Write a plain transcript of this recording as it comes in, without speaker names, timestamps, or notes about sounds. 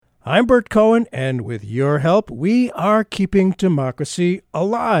I'm Bert Cohen, and with your help, we are keeping democracy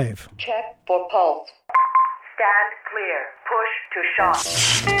alive. Check for pulse. Stand clear. Push to shot.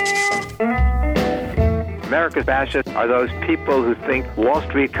 America's fascists are those people who think Wall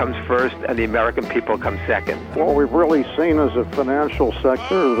Street comes first and the American people come second. What we've really seen is a financial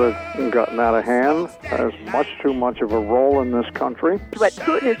sector that's gotten out of hand, has much too much of a role in this country. What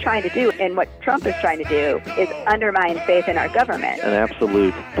Putin is trying to do and what Trump is trying to do is undermine faith in our government. An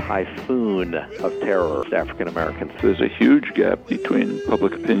absolute typhoon of terror to African Americans. There's a huge gap between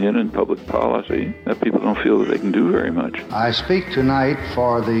public opinion and public policy that people don't feel that they can do very much. I speak tonight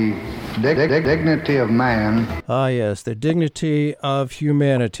for the dignity of man. Ah, yes, the dignity of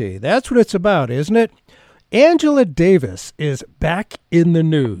humanity. That's what it's about, isn't it? Angela Davis is back in the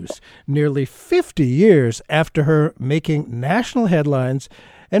news nearly 50 years after her making national headlines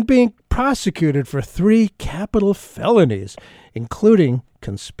and being prosecuted for 3 capital felonies, including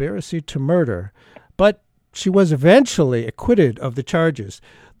conspiracy to murder. But she was eventually acquitted of the charges.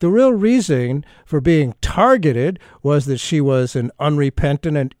 The real reason for being targeted was that she was an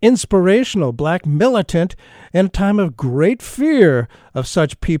unrepentant and inspirational black militant in a time of great fear of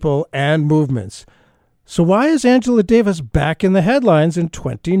such people and movements. So why is Angela Davis back in the headlines in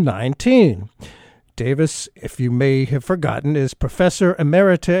 2019? Davis, if you may have forgotten, is Professor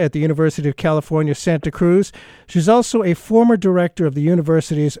Emerita at the University of California, Santa Cruz. She's also a former director of the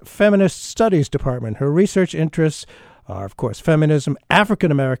university's Feminist Studies Department. Her research interests are, of course, feminism,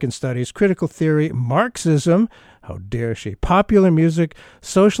 African American studies, critical theory, Marxism, how dare she, popular music,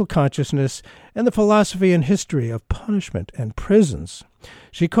 social consciousness, and the philosophy and history of punishment and prisons.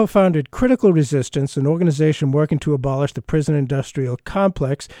 She co-founded Critical Resistance, an organization working to abolish the prison industrial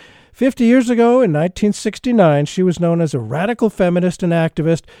complex. 50 years ago, in 1969, she was known as a radical feminist and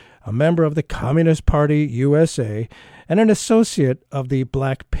activist, a member of the Communist Party USA, and an associate of the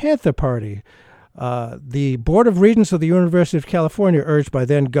Black Panther Party. The Board of Regents of the University of California, urged by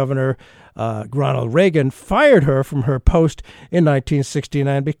then-Governor Ronald Reagan, fired her from her post in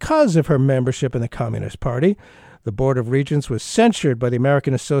 1969 because of her membership in the Communist Party. The Board of Regents was censured by the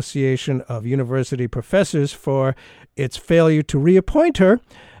American Association of University Professors for its failure to reappoint her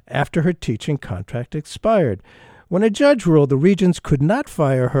after her teaching contract expired. When a judge ruled the Regents could not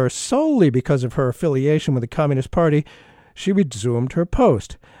fire her solely because of her affiliation with the Communist Party, she resumed her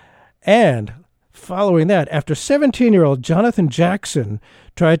post. And following that, after 17-year-old Jonathan Jackson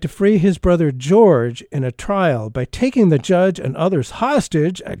tried to free his brother George in a trial by taking the judge and others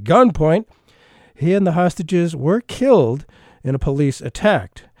hostage at gunpoint, he and the hostages were killed in a police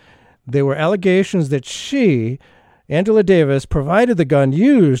attack. There were allegations that she, Angela Davis, provided the gun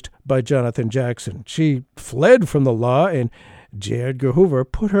used by Jonathan Jackson. She fled from the law, and J. Edgar Hoover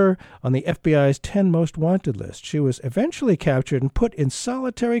put her on the FBI's 10 most wanted list. She was eventually captured and put in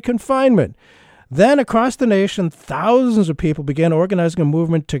solitary confinement. Then, across the nation, thousands of people began organizing a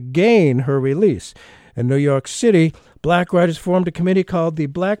movement to gain her release. In New York City, black writers formed a committee called the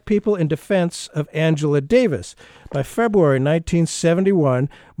Black People in Defense of Angela Davis. By February 1971,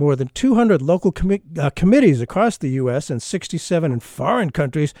 more than 200 local committees across the U.S. and 67 in foreign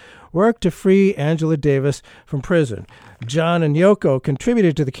countries worked to free Angela Davis from prison. John and Yoko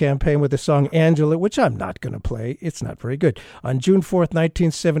contributed to the campaign with the song Angela, which I'm not going to play. It's not very good. On June 4th,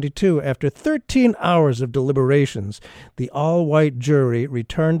 1972, after 13 hours of deliberations, the all-white jury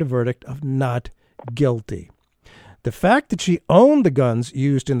returned a verdict of not guilty. The fact that she owned the guns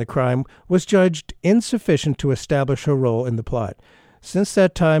used in the crime was judged insufficient to establish her role in the plot. Since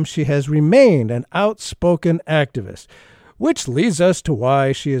that time, she has remained an outspoken activist, which leads us to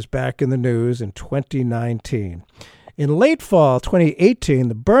why she is back in the news in 2019. In late fall 2018,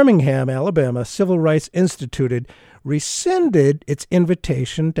 the Birmingham, Alabama Civil Rights Institute rescinded its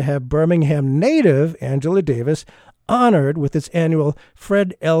invitation to have Birmingham native Angela Davis honored with its annual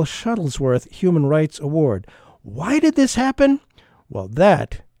Fred L. Shuttlesworth Human Rights Award. Why did this happen? Well,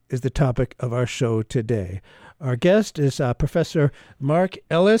 that is the topic of our show today. Our guest is Professor Mark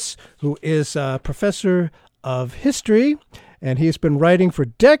Ellis, who is a professor of history, and he's been writing for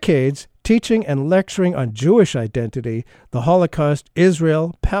decades, teaching and lecturing on Jewish identity, the Holocaust,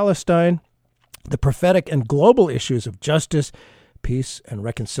 Israel, Palestine, the prophetic and global issues of justice, peace, and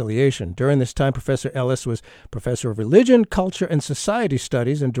reconciliation. During this time, Professor Ellis was professor of religion, culture, and society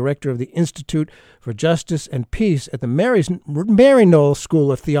studies and director of the Institute for Justice and Peace at the Mary Knowles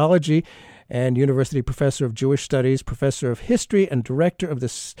School of Theology and university professor of Jewish Studies, professor of history, and director of the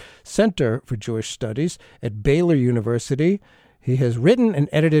Center for Jewish Studies at Baylor University. He has written and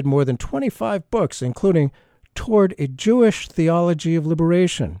edited more than 25 books, including Toward a Jewish Theology of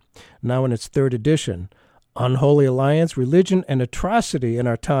Liberation, now in its 3rd edition, Unholy Alliance, Religion and Atrocity in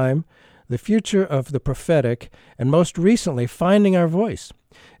Our Time, The Future of the Prophetic, and most recently, Finding Our Voice,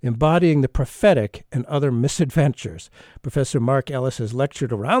 Embodying the Prophetic and Other Misadventures. Professor Mark Ellis has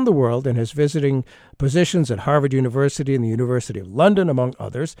lectured around the world and has visiting positions at Harvard University and the University of London, among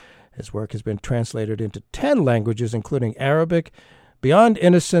others. His work has been translated into 10 languages, including Arabic, Beyond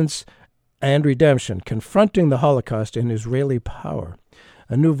Innocence and Redemption, Confronting the Holocaust and Israeli Power.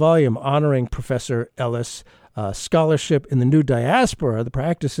 A new volume honoring Professor Ellis' scholarship in the New Diaspora, The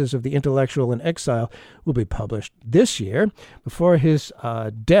Practices of the Intellectual in Exile, will be published this year. Before his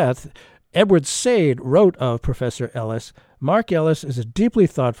death, Edward Said wrote of Professor Ellis, Mark Ellis is a deeply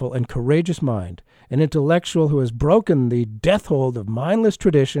thoughtful and courageous mind, an intellectual who has broken the death hold of mindless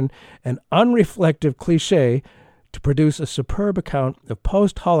tradition and unreflective cliché to produce a superb account of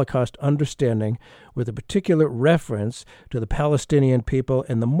post-Holocaust understanding with a particular reference to the Palestinian people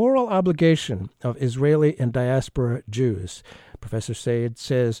and the moral obligation of Israeli and diaspora Jews. Professor Said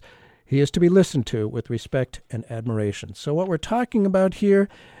says he is to be listened to with respect and admiration. So what we're talking about here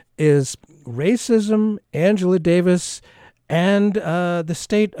is racism, Angela Davis, and the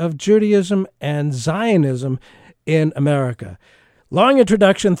state of Judaism and Zionism in America. Long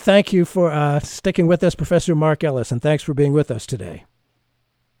introduction. Thank you for sticking with us, Professor Mark Ellis, and thanks for being with us today.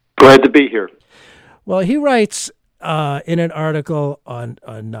 Glad to be here. Well, he writes in an article on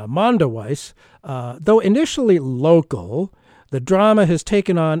Mondoweiss, though initially local, the drama has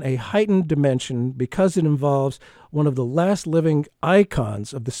taken on a heightened dimension because it involves one of the last living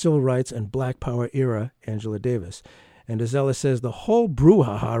icons of the civil rights and Black Power era, Angela Davis. And as Ellis says, the whole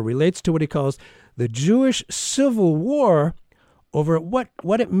brouhaha relates to what he calls the Jewish Civil War over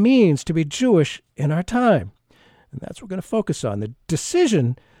what it means to be Jewish in our time. And that's what we're going to focus on. The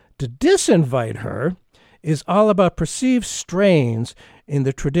decision to disinvite her is all about perceived strains in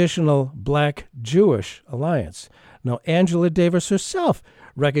the traditional Black-Jewish alliance. Now, Angela Davis herself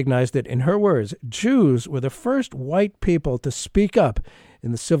recognized that, in her words, Jews were the first white people to speak up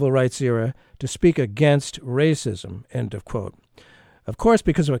in the civil rights era, to speak against racism, end of quote. Of course,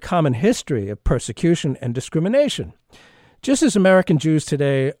 because of a common history of persecution and discrimination. Just as American Jews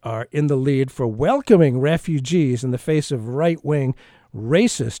today are in the lead for welcoming refugees in the face of right-wing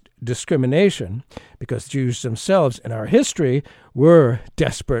racist discrimination, because Jews themselves in our history were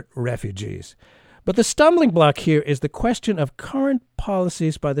desperate refugees. But the stumbling block here is the question of current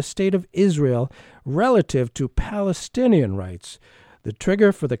policies by the State of Israel relative to Palestinian rights. The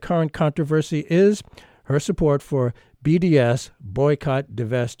trigger for the current controversy is her support for BDS, boycott,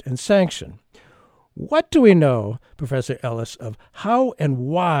 divest, and sanction. What do we know, Professor Ellis, of how and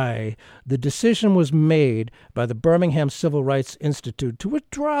why the decision was made by the Birmingham Civil Rights Institute to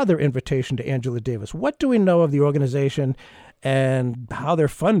withdraw their invitation to Angela Davis? What do we know of the organization and how they're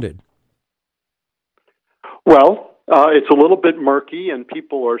funded? Well, it's a little bit murky, and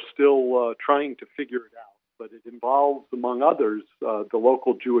people are still trying to figure it out. But it involves, among others, the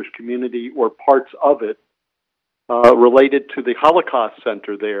local Jewish community or parts of it related to the Holocaust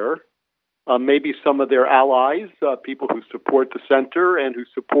Center there. Maybe some of their allies, people who support the center and who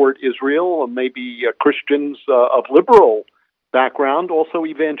support Israel, maybe Christians of liberal background, also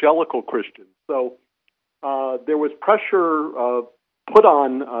evangelical Christians. So there was pressure put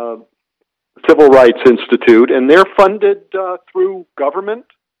on the Civil Rights Institute, and they're funded through government,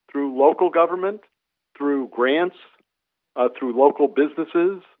 through local government, through grants, through local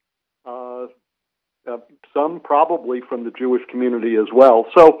businesses, some probably from the Jewish community as well.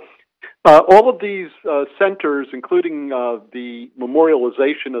 So all of these centers, including the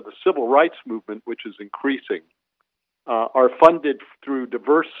memorialization of the civil rights movement, which is increasing, are funded through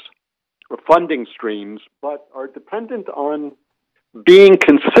diverse funding streams, but are dependent on being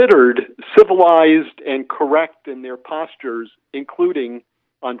considered civilized and correct in their postures, including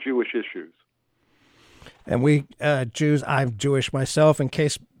on Jewish issues. And we Jews, I'm Jewish myself, in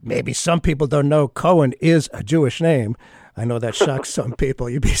case maybe some people don't know, Cohen is a Jewish name. I know that shocks some people.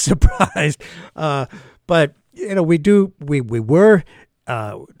 You'd be surprised. But, you know, we were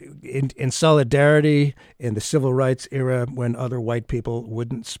in solidarity in the civil rights era when other white people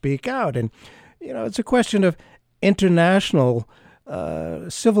wouldn't speak out. And, you know, it's a question of international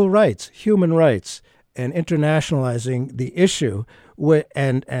civil rights, human rights, and internationalizing the issue.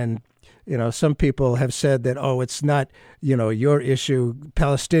 And you know, some people have said that, oh, it's not, you know, your issue.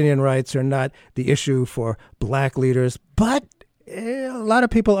 Palestinian rights are not the issue for black leaders. But a lot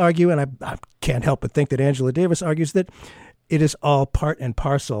of people argue, and I can't help but think that Angela Davis argues, that it is all part and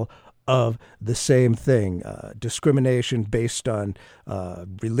parcel of the same thing, discrimination based on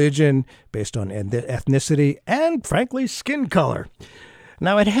religion, based on ethnicity, and, frankly, skin color.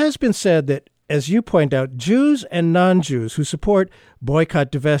 Now, it has been said that as you point out, Jews and non-Jews who support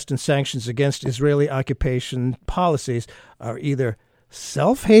boycott, divest, and sanctions against Israeli occupation policies are either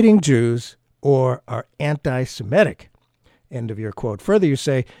self-hating Jews or are anti-Semitic. End of your quote. Further, you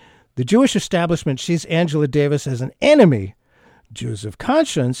say, the Jewish establishment sees Angela Davis as an enemy. Jews of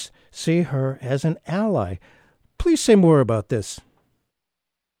conscience see her as an ally. Please say more about this.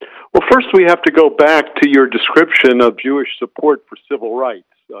 Well, first we have to go back to your description of Jewish support for civil rights.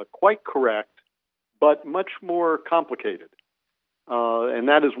 Quite correct, but much more complicated. And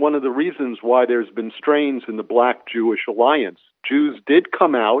that is one of the reasons why there's been strains in the Black-Jewish alliance. Jews did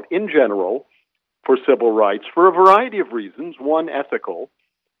come out, in general, for civil rights for a variety of reasons, one ethical,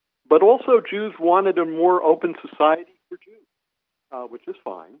 but also Jews wanted a more open society for Jews, which is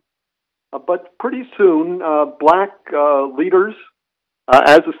fine. But pretty soon, Black leaders,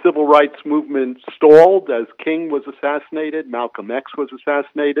 as the civil rights movement stalled, as King was assassinated, Malcolm X was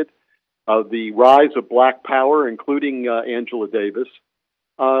assassinated, the rise of Black power, including Angela Davis,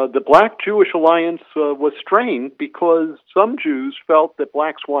 the Black-Jewish alliance was strained because some Jews felt that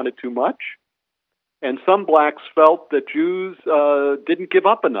Blacks wanted too much, and some Blacks felt that Jews didn't give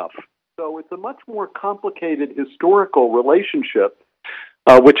up enough. So it's a much more complicated historical relationship,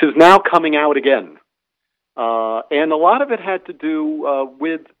 which is now coming out again. And a lot of it had to do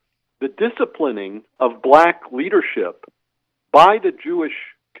with the disciplining of Black leadership by the Jewish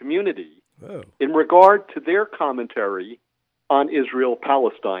community in regard to their commentary on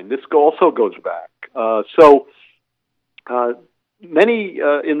Israel-Palestine. This also goes back. So many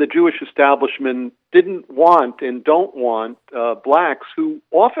in the Jewish establishment didn't want and don't want Blacks who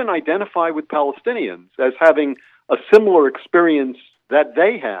often identify with Palestinians as having a similar experience that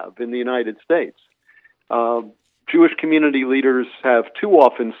they have in the United States. Jewish community leaders have too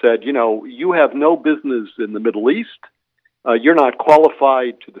often said, you know, you have no business in the Middle East. You're not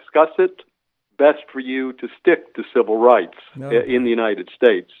qualified to discuss it. Best for you to stick to civil rights in the United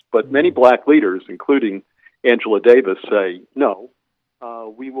States. But many Black leaders, including Angela Davis, say, no,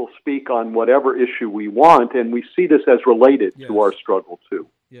 we will speak on whatever issue we want, and we see this as related to our struggle, too.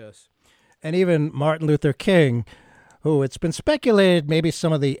 Yes. And even Martin Luther King, who it's been speculated maybe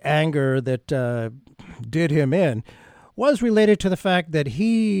some of the anger that did him in was related to the fact that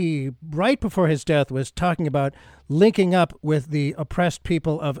he, right before his death, was talking about linking up with the oppressed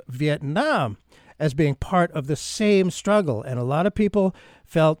people of Vietnam as being part of the same struggle. And a lot of people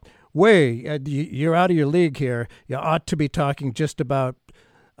felt, you're out of your league here. You ought to be talking just about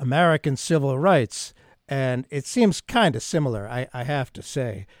American civil rights. And it seems kind of similar, I have to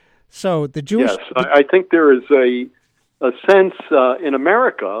say. So the Jewish... Yes, I think there is a sense in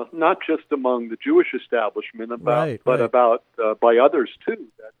America, not just among the Jewish establishment, but about by others too,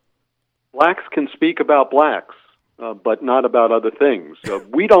 that Blacks can speak about Blacks, but not about other things.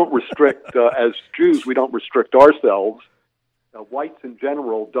 We don't restrict, as Jews, we don't restrict ourselves. Whites in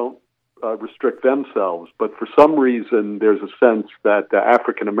general don't restrict themselves, but for some reason there's a sense that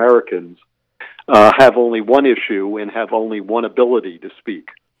African Americans have only one issue and have only one ability to speak.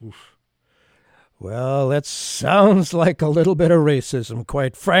 Oof. Well, that sounds like a little bit of racism,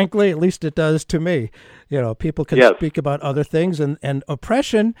 quite frankly. At least it does to me. You know, people can speak about other things and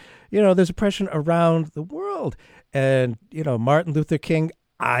oppression. You know, there's oppression around the world. And, you know, Martin Luther King,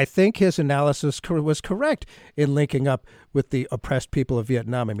 I think his analysis was correct in linking up with the oppressed people of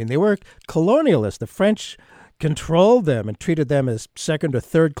Vietnam. I mean, they were colonialists. The French controlled them and treated them as second or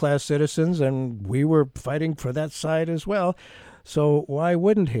third class citizens, and we were fighting for that side as well. So why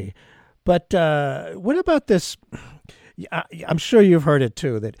wouldn't he? But what about this? I'm sure you've heard it,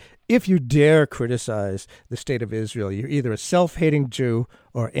 too, that if you dare criticize the state of Israel, you're either a self-hating Jew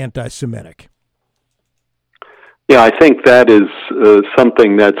or anti-Semitic. Yeah, I think that is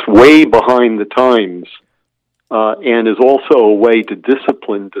something that's way behind the times and is also a way to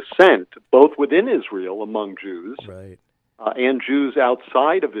discipline dissent, both within Israel among Jews and Jews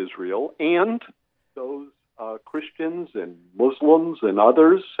outside of Israel, and those Christians and Muslims and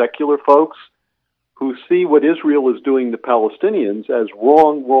others, secular folks, who see what Israel is doing to Palestinians as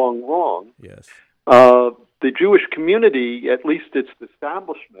wrong, wrong, wrong. Yes. The Jewish community, at least its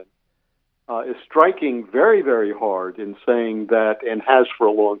establishment, is striking very, very hard in saying that, and has for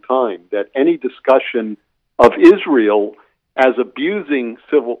a long time, that any discussion of Israel as abusing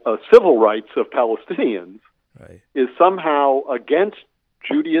civil rights of Palestinians is somehow against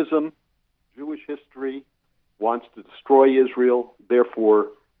Judaism, Jewish history, wants to destroy Israel, therefore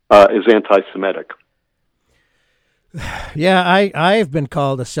is anti-Semitic. Yeah, I've been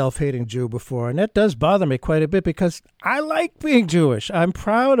called a self-hating Jew before, and that does bother me quite a bit because I like being Jewish. I'm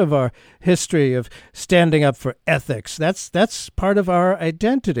proud of our history of standing up for ethics. That's part of our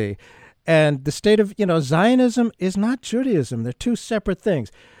identity. And the state of, Zionism is not Judaism. They're two separate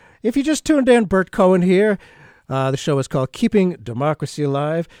things. If you just tuned in, Bert Cohen here. The show is called Keeping Democracy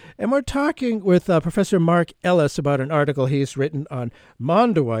Alive, and we're talking with Professor Mark Ellis about an article he's written on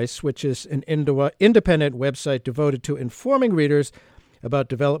Mondoweiss, which is an independent website devoted to informing readers about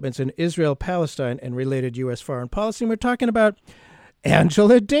developments in Israel, Palestine, and related U.S. foreign policy. And we're talking about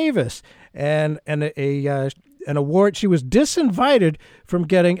Angela Davis and an award. She was disinvited from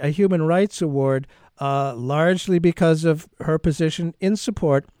getting a Human Rights Award, largely because of her position in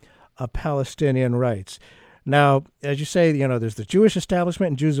support of Palestinian rights. Now, as you say, there's the Jewish establishment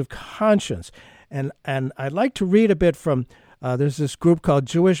and Jews of conscience. And I'd like to read a bit from, there's this group called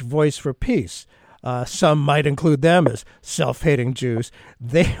Jewish Voice for Peace. Some might include them as self-hating Jews.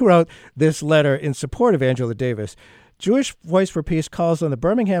 They wrote this letter in support of Angela Davis. Jewish Voice for Peace calls on the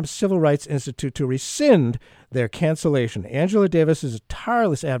Birmingham Civil Rights Institute to rescind their cancellation. Angela Davis is a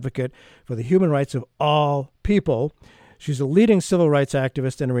tireless advocate for the human rights of all people. She's a leading civil rights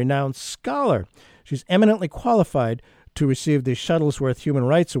activist and a renowned scholar. She's eminently qualified to receive the Shuttlesworth Human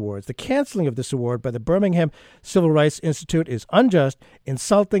Rights Awards. The canceling of this award by the Birmingham Civil Rights Institute is unjust,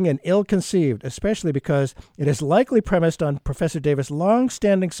 insulting, and ill-conceived, especially because it is likely premised on Professor Davis'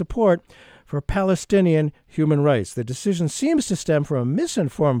 long-standing support for Palestinian human rights. The decision seems to stem from a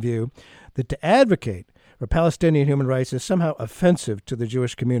misinformed view that to advocate for Palestinian human rights is somehow offensive to the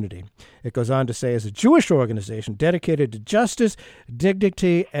Jewish community. It goes on to say, as a Jewish organization dedicated to justice,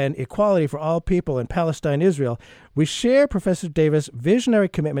 dignity, and equality for all people in Palestine, Israel, we share Professor Davis' visionary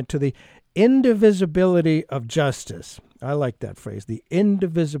commitment to the indivisibility of justice. I like that phrase, the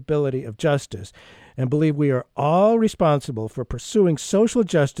indivisibility of justice, and believe we are all responsible for pursuing social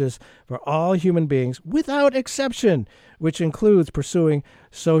justice for all human beings without exception, which includes pursuing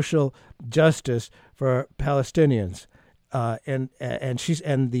social justice for Palestinians. And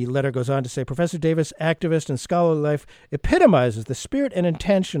the letter goes on to say, Professor Davis' activist and scholarly life epitomizes the spirit and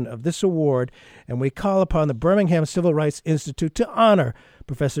intention of this award, and we call upon the Birmingham Civil Rights Institute to honor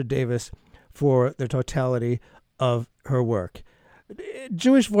Professor Davis for the totality of her work.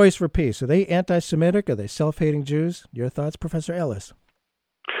 Jewish Voice for Peace, are they anti-Semitic? Are they self-hating Jews? Your thoughts, Professor Ellis?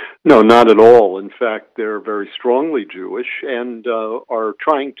 No, not at all. In fact, they're very strongly Jewish and are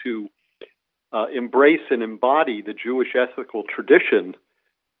trying to embrace and embody the Jewish ethical tradition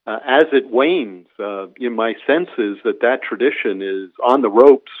as it wanes. In my sense is that tradition is on the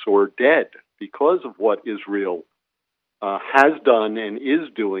ropes or dead because of what Israel has done and is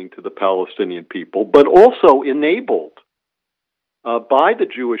doing to the Palestinian people, but also enabled by the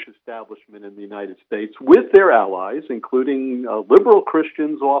Jewish establishment in the United States with their allies, including liberal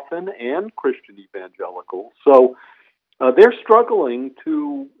Christians often and Christian evangelicals. So they're struggling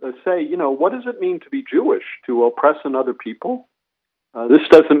to say, what does it mean to be Jewish, to oppress another people? This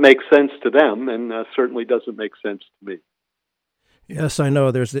doesn't make sense to them, and certainly doesn't make sense to me. Yes, I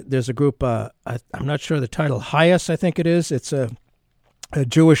know. There's a group, I'm not sure the title, HIAS, I think it is. It's a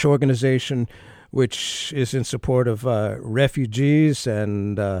Jewish organization which is in support of refugees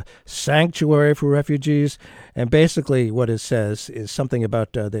and sanctuary for refugees. And basically what it says is something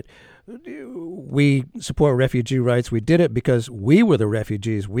about that we support refugee rights. We did it because we were the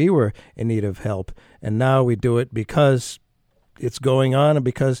refugees. We were in need of help. And now we do it because it's going on and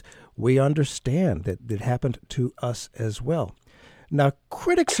because we understand that it happened to us as well. Now,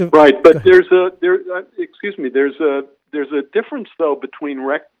 critics of... Right, but there's a difference, though, between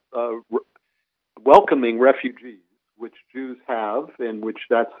welcoming refugees, which Jews have and which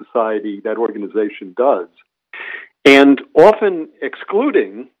that organization does, and often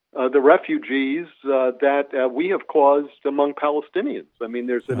excluding the refugees that we have caused among Palestinians. I mean,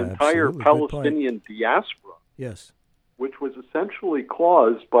 there's an entire Palestinian diaspora, yes, which was essentially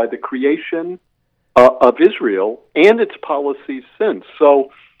caused by the creation of Israel and its policies since.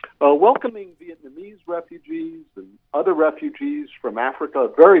 So welcoming Vietnamese refugees and other refugees from Africa,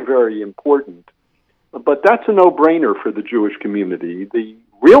 very, very important. But that's a no-brainer for the Jewish community. The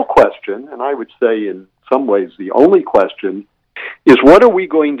real question, and I would say in some ways the only question, is what are we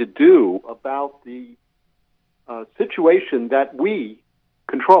going to do about the situation that we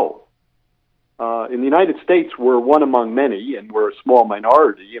control? In the United States, we're one among many, and we're a small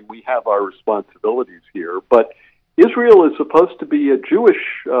minority, and we have our responsibilities here. But Israel is supposed to be a Jewish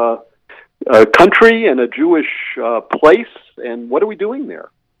country and a Jewish place, and what are we doing there?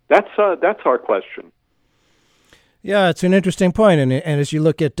 That's our question. Yeah, it's an interesting point. And as you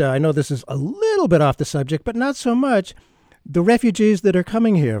look at, I know this is a little bit off the subject, but not so much, the refugees that are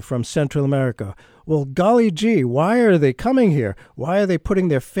coming here from Central America. Well, golly gee, why are they coming here? Why are they putting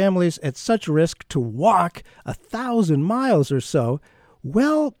their families at such risk to walk 1,000 miles or so?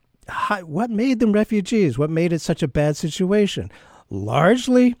 Well, what made them refugees? What made it such a bad situation?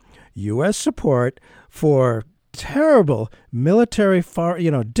 Largely U.S. support for terrible military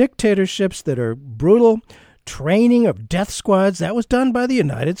dictatorships that are brutal, training of death squads. That was done by the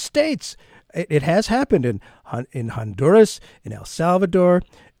United States. It has happened in Honduras, in El Salvador,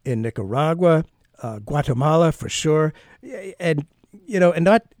 in Nicaragua, Guatemala for sure, and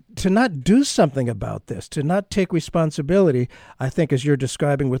to not do something about this, to not take responsibility. I think, as you're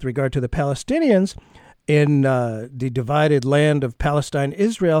describing with regard to the Palestinians in the divided land of Palestine,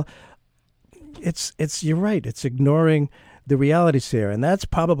 Israel, you're right. It's ignoring the realities here, and that's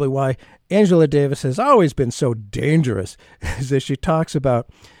probably why Angela Davis has always been so dangerous, is that she talks about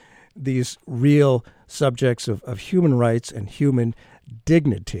these real subjects of human rights and human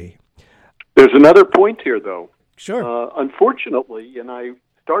dignity. There's another point here, though. Sure. Unfortunately, and I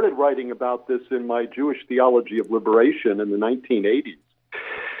started writing about this in my Jewish Theology of Liberation in the 1980s,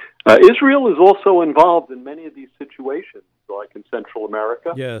 Israel is also involved in many of these situations, like in Central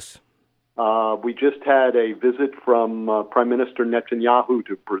America. Yes. We just had a visit from Prime Minister Netanyahu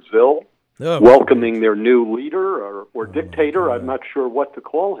to Brazil, welcoming their new leader or dictator. I'm not sure what to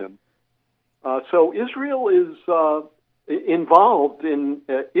call him. So Israel is involved in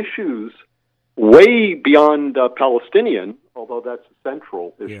issues way beyond Palestinian, although that's a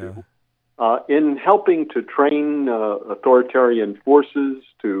central issue, in helping to train authoritarian forces,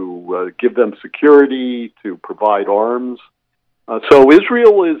 to give them security, to provide arms. So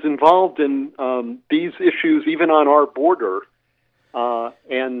Israel is involved in these issues even on our border,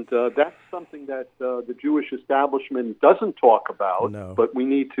 and that's something that the Jewish establishment doesn't talk about, but we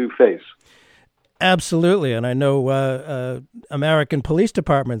need to face. Absolutely, and I know American police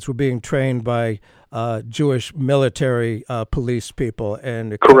departments were being trained by Jewish military police people,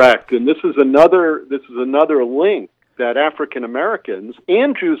 and correct. And this is another link that African Americans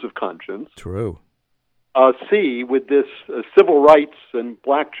and Jews of conscience see with this civil rights and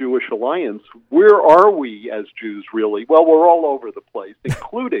Black Jewish alliance. Where are we as Jews, really? Well, we're all over the place,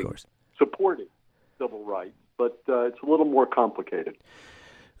 including supporting civil rights, but it's a little more complicated.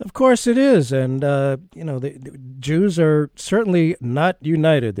 Of course it is, and the Jews are certainly not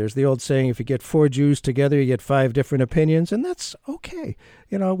united. There's the old saying, if you get 4 Jews together, you get 5 different opinions, and that's okay.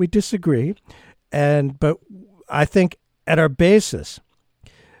 We disagree, but I think at our basis,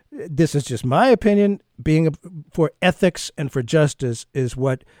 this is just my opinion, being for ethics and for justice is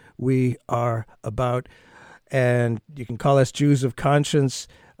what we are about. And you can call us Jews of conscience,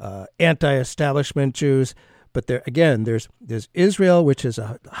 anti-establishment Jews. But there's Israel, which is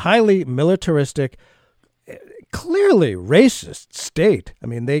a highly militaristic, clearly racist state. I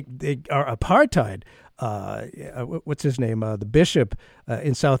mean, they are apartheid. What's his name? The bishop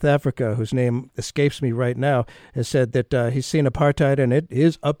in South Africa, whose name escapes me right now, has said that he's seen apartheid, and it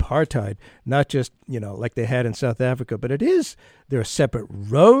is apartheid, not just like they had in South Africa, but it is. There are separate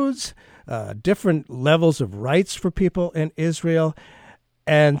roads, different levels of rights for people in Israel.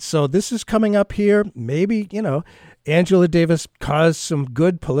 And so this is coming up here. Maybe, Angela Davis caused some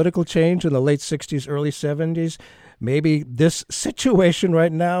good political change in the late 60s, early 70s. Maybe this situation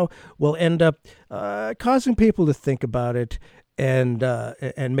right now will end up causing people to think about it and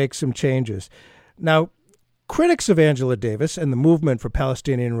make some changes. Now, critics of Angela Davis and the movement for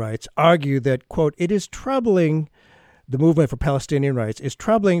Palestinian rights argue that, quote, it is troubling. The movement for Palestinian rights is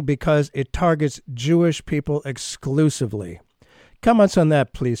troubling because it targets Jewish people exclusively. Comments on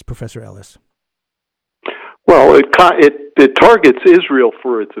that, please, Professor Ellis. Well, it targets Israel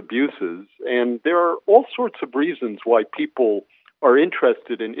for its abuses, and there are all sorts of reasons why people are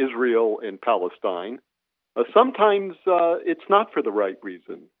interested in Israel and Palestine. Sometimes it's not for the right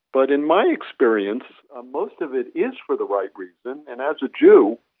reason, but in my experience, most of it is for the right reason, and as a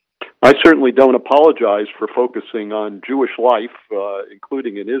Jew, I certainly don't apologize for focusing on Jewish life,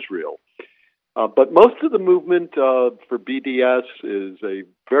 including in Israel. But most of the movement for BDS is a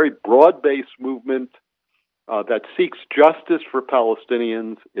very broad-based movement that seeks justice for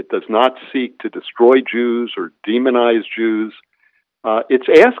Palestinians. It does not seek to destroy Jews or demonize Jews. It's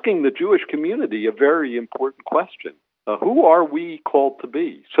asking the Jewish community a very important question. Who are we called to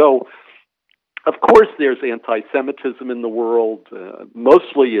be? So, of course, there's anti-Semitism in the world.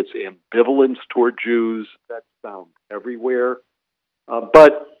 Mostly it's ambivalence toward Jews. That's found everywhere.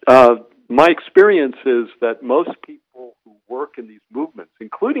 But my experience is that most people who work in these movements,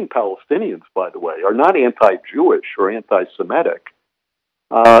 including Palestinians, by the way, are not anti-Jewish or anti-Semitic.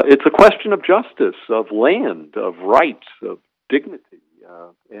 It's a question of justice, of land, of rights, of dignity.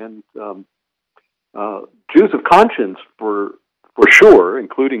 And Jews of conscience, for sure,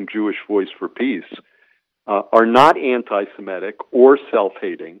 including Jewish Voice for Peace, are not anti-Semitic or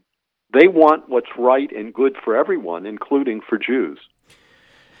self-hating. They want what's right and good for everyone, including for Jews.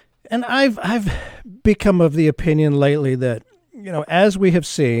 And I've become of the opinion lately that, as we have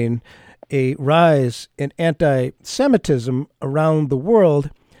seen a rise in anti-Semitism around the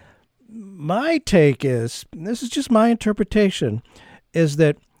world, my take is, this is just my interpretation, is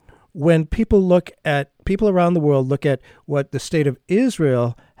that when people around the world look at what the state of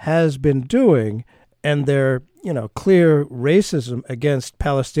Israel has been doing and their, clear racism against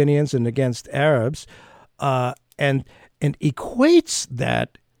Palestinians and against Arabs, and equates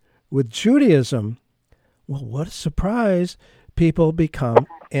that with Judaism, well, what a surprise! People become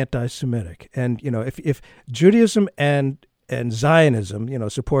anti-Semitic, and if Judaism and Zionism,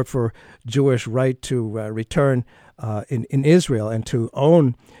 support for Jewish right to return in Israel and to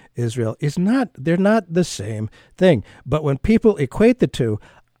own Israel they're not the same thing. But when people equate the two,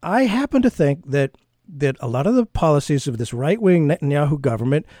 I happen to think that a lot of the policies of this right-wing Netanyahu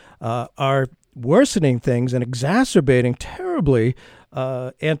government are worsening things and exacerbating terribly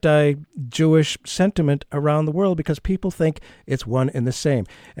anti-Jewish sentiment around the world because people think it's one and the same.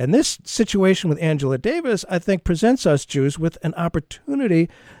 And this situation with Angela Davis, I think, presents us Jews with an opportunity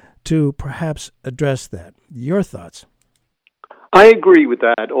to perhaps address that. Your thoughts? I agree with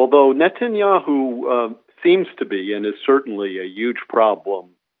that, although Netanyahu seems to be, and is certainly a huge problem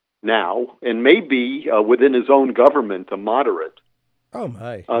now, and may be within his own government, a moderate. Oh,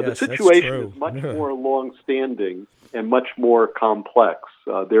 my. Yes, the situation is much more long-standing and much more complex.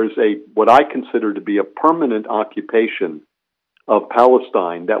 There's what I consider to be a permanent occupation of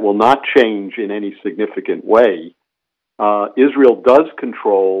Palestine that will not change in any significant way. Israel does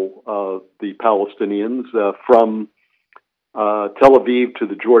control the Palestinians from Tel Aviv to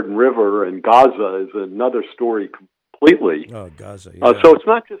the Jordan River, and Gaza is another story completely. Oh, Gaza, yeah. So it's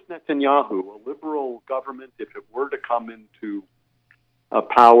not just Netanyahu. A liberal government, if it were to come into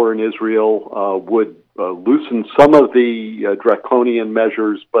power in Israel, would loosen some of the draconian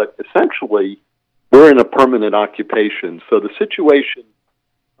measures, but essentially we're in a permanent occupation. So the situation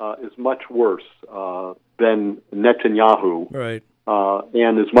is much worse than Netanyahu, right,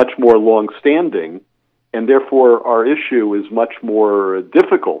 and is much more long-standing, and therefore our issue is much more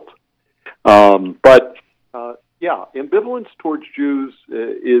difficult. Ambivalence towards Jews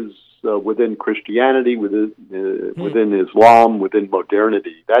is within Christianity, within Islam, within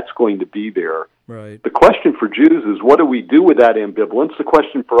modernity. That's going to be there. Right. The question for Jews is, what do we do with that ambivalence? The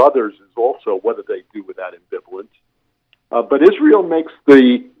question for others is also, what do they do with that ambivalence? But Israel makes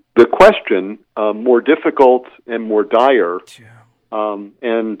the question more difficult and more dire, and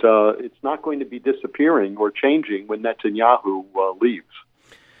it's not going to be disappearing or changing when Netanyahu leaves.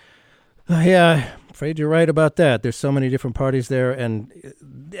 Yeah, I'm afraid you're right about that. There's so many different parties there, and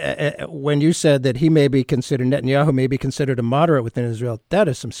when you said that Netanyahu may be considered a moderate within Israel, that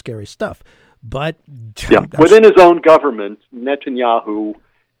is some scary stuff. But within his own government, Netanyahu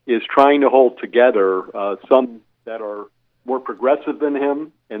is trying to hold together some that are more progressive than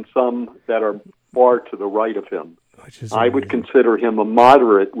him and some that are far to the right of him. I would consider him a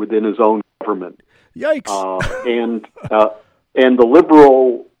moderate within his own government. Yikes! And the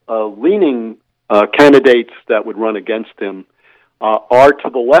liberal leaning candidates that would run against him are to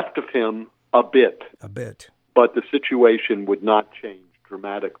the left of him a bit. But the situation would not change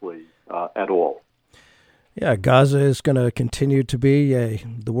dramatically at all. Yeah, Gaza is going to continue to be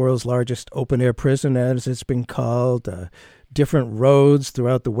the world's largest open-air prison, as it's been called. Different roads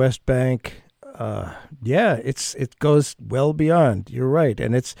throughout the West Bank. It goes well beyond. You're right,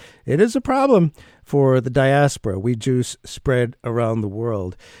 and it is a problem for the diaspora. We Jews spread around the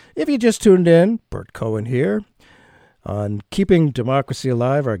world. If you just tuned in, Bert Cohen here on Keeping Democracy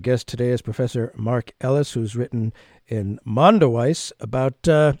Alive. Our guest today is Professor Mark Ellis, who's written in Mondoweiss about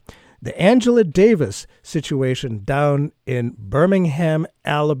the Angela Davis situation down in Birmingham,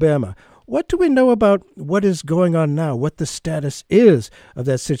 Alabama. What do we know about what is going on now, what the status is of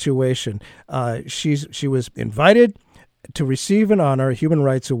that situation? She was invited to receive an honor, a Human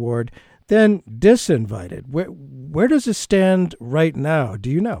Rights Award, then disinvited. Where does it stand right now? Do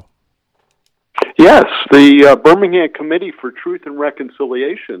you know? Yes, the Birmingham Committee for Truth and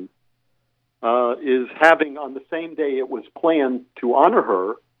Reconciliation is having, on the same day it was planned to honor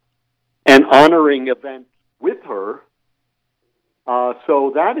her, an honoring event with her.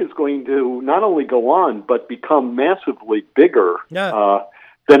 So that is going to not only go on, but become massively bigger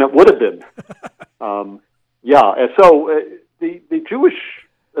than it would have been. So the Jewish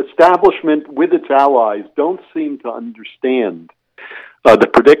establishment with its allies don't seem to understand the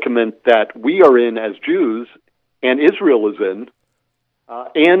predicament that we are in as Jews and Israel is in,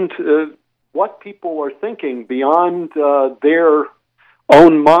 and what people are thinking beyond their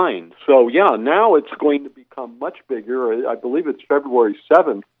own mind. So, yeah, now it's going to become much bigger. I believe it's February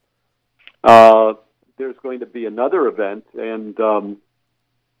 7th. There's going to be another event, and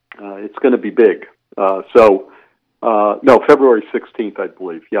it's going to be big. February 16th, I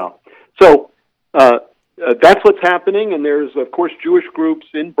believe, yeah. So that's what's happening, and there's, of course, Jewish groups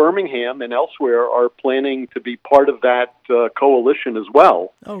in Birmingham and elsewhere are planning to be part of that coalition as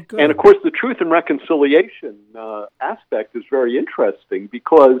well. Oh, good. And, of course, the Truth and Reconciliation aspect is very interesting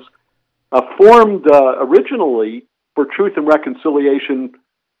because formed originally for Truth and Reconciliation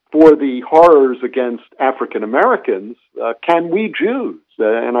for the horrors against African Americans, can we Jews,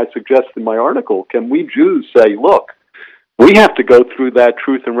 and I suggest in my article, can we Jews say, look, we have to go through that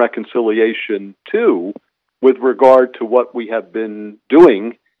Truth and Reconciliation too with regard to what we have been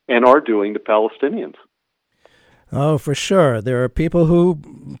doing and are doing to Palestinians? Oh, for sure. There are people who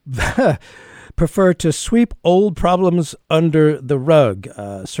prefer to sweep old problems under the rug.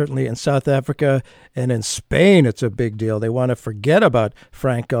 Certainly in South Africa and in Spain, it's a big deal. They want to forget about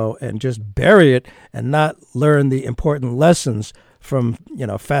Franco and just bury it and not learn the important lessons from,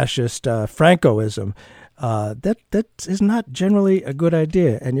 fascist Francoism. That is not generally a good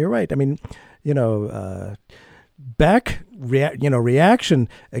idea. And you're right. I mean, reaction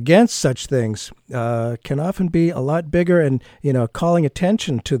against such things can often be a lot bigger, and calling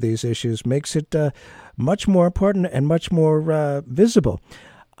attention to these issues makes it much more important and much more visible.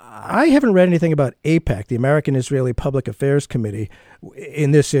 I haven't read anything about AIPAC, the American Israeli Public Affairs Committee,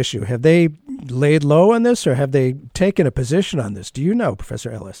 in this issue. Have they laid low on this, or have they taken a position on this? Do you know,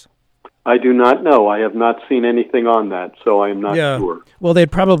 Professor Ellis? I do not know. I have not seen anything on that, so I am not sure. Well,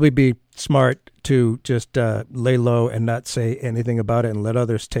 they'd probably be smart to just lay low and not say anything about it and let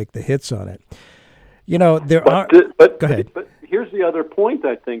others take the hits on it. Go ahead. But here's the other point,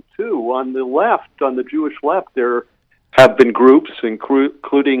 I think, too. On the left, on the Jewish left, there have been groups,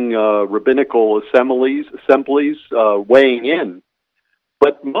 including rabbinical assemblies weighing in.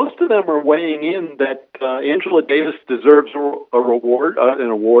 But most of them are weighing in that Angela Davis deserves an award,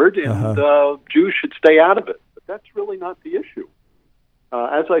 and Jews should stay out of it. But that's really not the issue.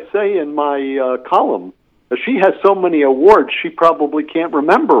 As I say in my column, she has so many awards, she probably can't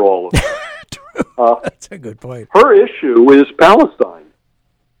remember all of them. That's a good point. Her issue is Palestine.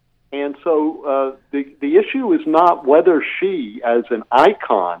 And so the issue is not whether she, as an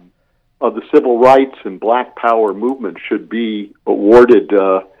icon of the civil rights and black power movement, should be awarded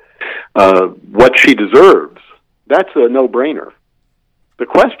what she deserves. That's a no-brainer. The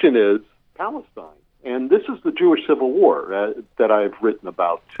question is Palestine. And this is the Jewish Civil War that I've written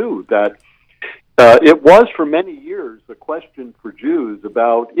about, too, that it was for many years a question for Jews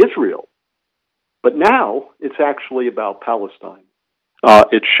about Israel. But now it's actually about Palestine.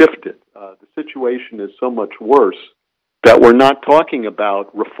 It's shifted. The situation is so much worse that we're not talking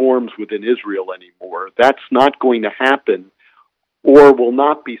about reforms within Israel anymore. That's not going to happen or will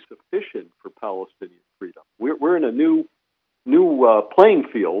not be sufficient for Palestinian freedom. We're in a new playing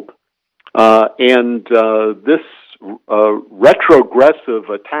field, and this retrogressive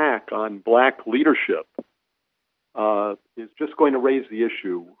attack on black leadership is just going to raise the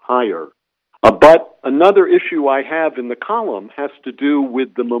issue higher. But another issue I have in the column has to do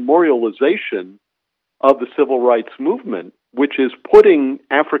with the memorialization of the civil rights movement, which is putting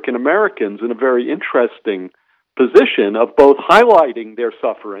African Americans in a very interesting position of both highlighting their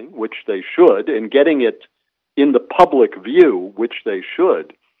suffering, which they should, and getting it in the public view, which they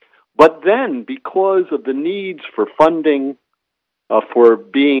should. But then, because of the needs for funding, for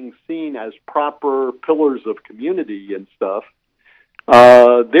being seen as proper pillars of community and stuff,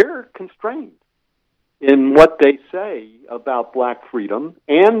 they're constrained in what they say about black freedom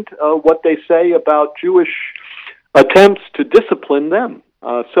and what they say about Jewish attempts to discipline them.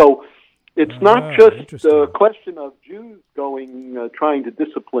 So it's not just a question of Jews trying to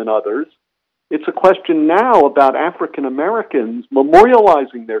discipline others. It's a question now about African Americans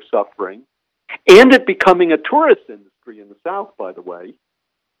memorializing their suffering and it becoming a tourist industry in the South, by the way.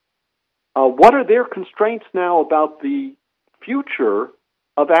 What are their constraints now about the future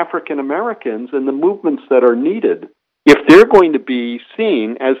of African Americans and the movements that are needed if they're going to be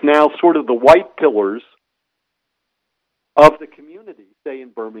seen as now sort of the white pillars of the community, say in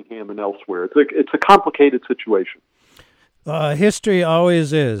Birmingham and elsewhere? It's a complicated situation. History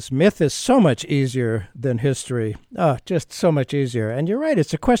always is. Myth is so much easier than history. Just so much easier. And you're right,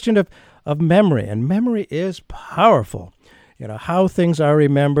 it's a question of memory, and memory is powerful. How things are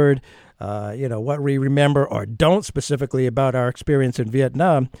remembered, what we remember or don't specifically about our experience in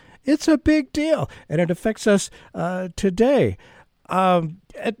Vietnam, it's a big deal, and it affects us today.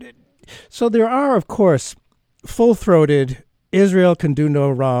 So there are, of course, full-throated Israel can do no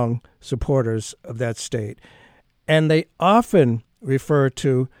wrong supporters of that state. And they often refer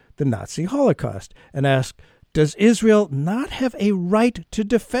to the Nazi Holocaust and ask, does Israel not have a right to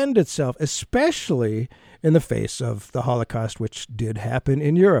defend itself, especially in the face of the Holocaust, which did happen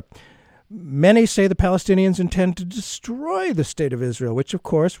in Europe? Many say the Palestinians intend to destroy the state of Israel, which, of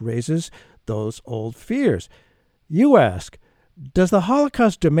course, raises those old fears. You ask, does the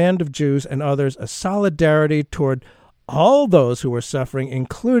Holocaust demand of Jews and others a solidarity toward all those who were suffering,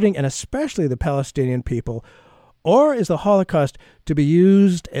 including and especially the Palestinian people, or is the Holocaust to be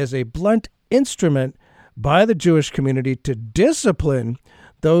used as a blunt instrument by the Jewish community to discipline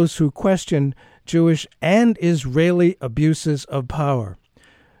those who question Jewish and Israeli abuses of power?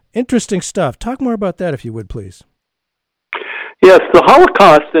 Interesting stuff. Talk more about that, if you would, please. Yes, the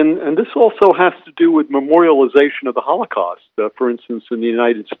Holocaust, and this also has to do with memorialization of the Holocaust. For instance, in the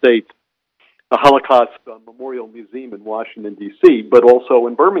United States, the Holocaust Memorial Museum in Washington, D.C., but also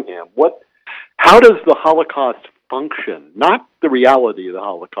in Birmingham. How does the Holocaust function? Not the reality of the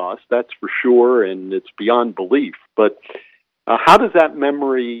Holocaust, that's for sure, and it's beyond belief, but how does that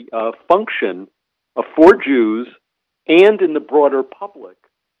memory function for Jews and in the broader public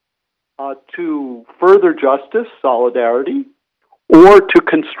to further justice, solidarity, or to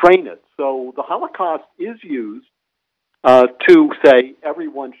constrain it? So the Holocaust is used to say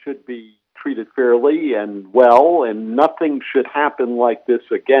everyone should be treated fairly and well, and nothing should happen like this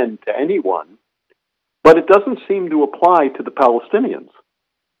again to anyone. But it doesn't seem to apply to the Palestinians.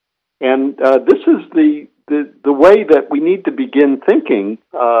 And this is the way that we need to begin thinking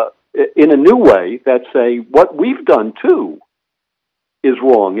in a new way that say what we've done too is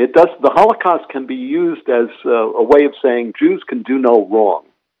wrong. The Holocaust can be used as a way of saying Jews can do no wrong.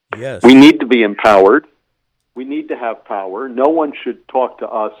 Yes. We need to be empowered. We need to have power. No one should talk to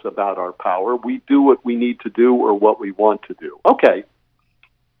us about our power. We do what we need to do or what we want to do. Okay,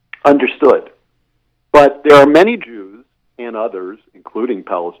 understood. But there are many Jews and others, including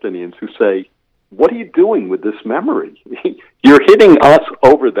Palestinians, who say, what are you doing with this memory? You're hitting us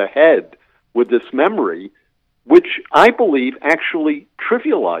over the head with this memory, which I believe actually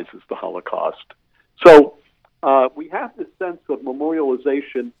trivializes the Holocaust. So we have this sense of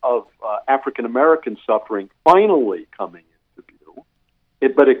memorialization of African-American suffering finally coming into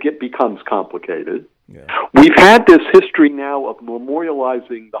view, but it becomes complicated. Yeah. We've had this history now of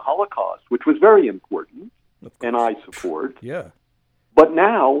memorializing the Holocaust, which was very important, and I support. Yeah. But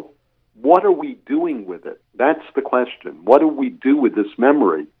now, what are we doing with it? That's the question. What do we do with this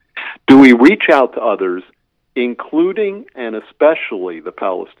memory? Do we reach out to others, including and especially the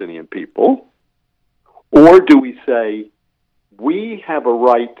Palestinian people, or do we say, we have a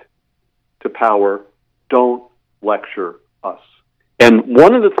right to power, don't lecture us? And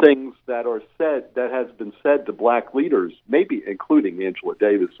one of the things that has been said to black leaders, maybe including Angela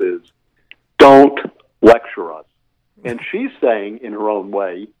Davis, is don't lecture us. And she's saying in her own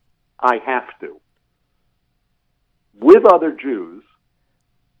way, I have to, with other Jews,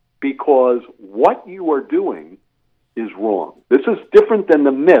 because what you are doing is wrong. This is different than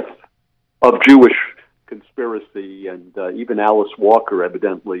the myth of Jewish conspiracy, and even Alice Walker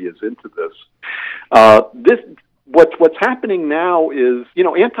evidently is into this. What's happening now is,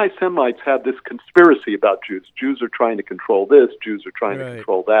 anti-Semites have this conspiracy about Jews. Jews are trying to control this, Jews are trying to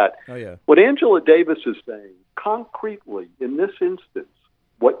control that. Oh, yeah. What Angela Davis is saying, concretely, in this instance,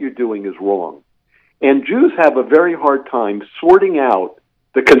 what you're doing is wrong. And Jews have a very hard time sorting out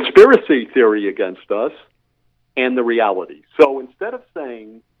the conspiracy theory against us and the reality. So instead of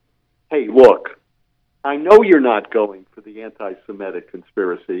saying, hey, look, I know you're not going for the anti-Semitic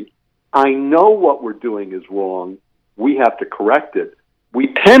conspiracy. I know what we're doing is wrong. We have to correct it.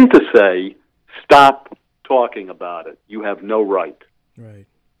 We tend to say, stop talking about it. You have no right. Right.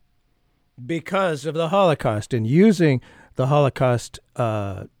 Because of the Holocaust and using the Holocaust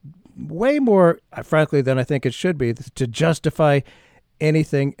way more, frankly, than I think it should be to justify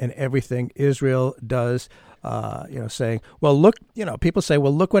anything and everything Israel does, saying, well, look, people say,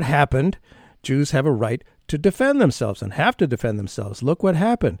 well, look what happened. Jews have a right to defend themselves and have to defend themselves. Look what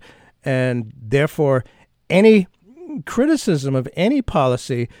happened. And therefore, any criticism of any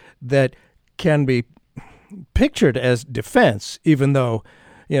policy that can be pictured as defense, even though,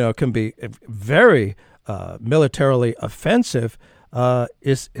 can be very militarily offensive,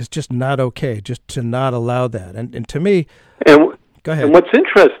 is just not okay, just to not allow that. And to me, go ahead. And what's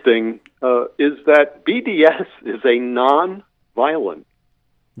interesting is that BDS is a non-violent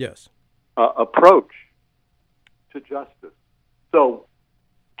approach to justice. So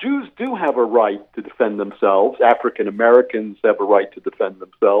Jews do have a right to defend themselves. African Americans have a right to defend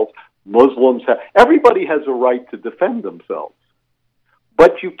themselves. Muslims have. Everybody has a right to defend themselves.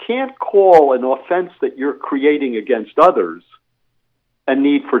 But you can't call an offense that you're creating against others a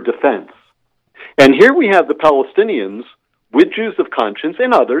need for defense. And here we have the Palestinians with Jews of conscience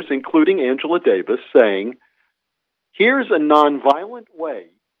and others, including Angela Davis, saying, here's a nonviolent way,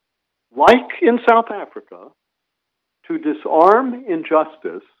 like in South Africa, to disarm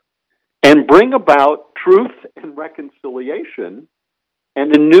injustice and bring about truth and reconciliation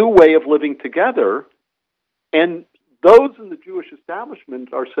and a new way of living together. And those in the Jewish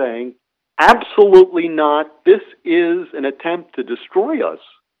establishment are saying, absolutely not. This is an attempt to destroy us.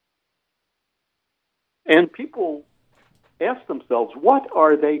 And people ask themselves, what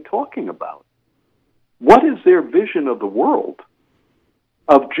are they talking about? What is their vision of the world?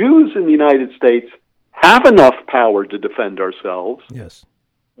 Of Jews in the United States have enough power to defend ourselves. Yes.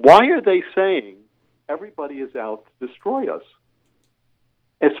 Why are they saying everybody is out to destroy us?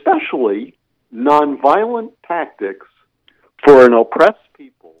 Especially nonviolent tactics for an oppressed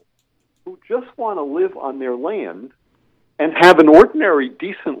people who just want to live on their land and have an ordinary,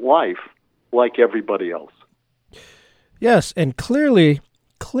 decent life like everybody else. Yes, and clearly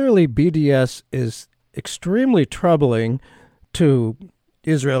BDS is extremely troubling to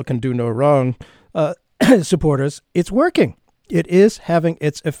Israel Can Do No Wrong supporters. It's working. It is having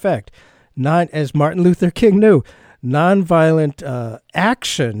its effect. As Martin Luther King knew, nonviolent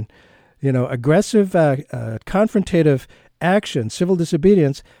action, aggressive, confrontative action, civil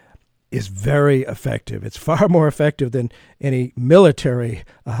disobedience is very effective. It's far more effective than any military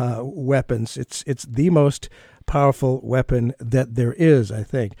weapons. It's the most powerful weapon that there is, I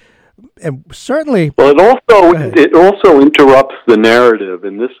think. And certainly... Well, it also interrupts the narrative,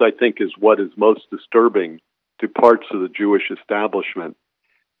 and this, I think, is what is most disturbing to parts of the Jewish establishment.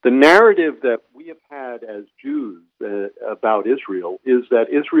 The narrative that we have had as Jews about Israel is that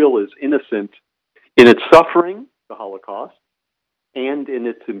Israel is innocent in its suffering, the Holocaust, and in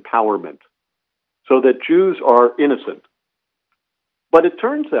its empowerment, so that Jews are innocent. But it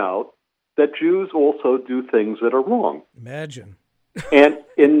turns out that Jews also do things that are wrong. Imagine. And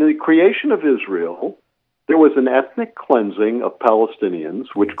in the creation of Israel, there was an ethnic cleansing of Palestinians,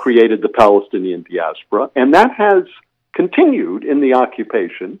 which created the Palestinian diaspora, and that has continued in the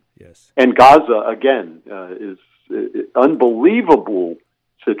occupation. Yes. And Gaza, again, is an unbelievable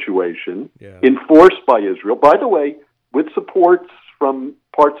situation enforced by Israel. By the way, with supports from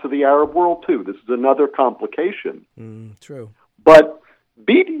parts of the Arab world, too. This is another complication. True. But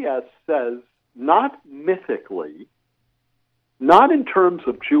BDS says, not mythically, not in terms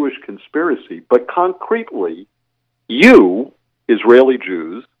of Jewish conspiracy, but concretely, you, Israeli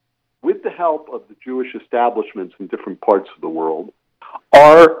Jews, with the help of the Jewish establishments in different parts of the world,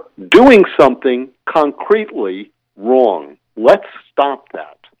 are doing something concretely wrong. Let's stop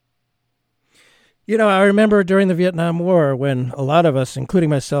that. I remember during the Vietnam War when a lot of us, including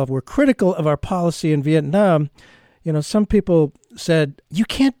myself, were critical of our policy in Vietnam. Some people said, you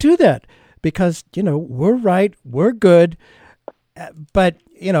can't do that because, we're right, we're good. But,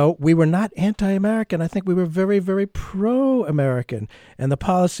 we were not anti-American. I think we were very, very pro-American. And the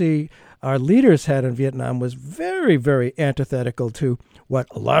policy our leaders had in Vietnam was very, very antithetical to what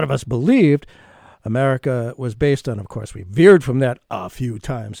a lot of us believed America was based on. Of course, we veered from that a few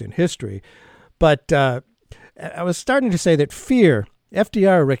times in history. But I was starting to say that fear,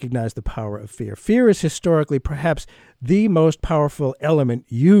 FDR recognized the power of fear. Fear is historically perhaps the most powerful element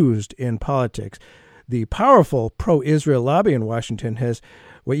used in politics. The powerful pro-Israel lobby in Washington has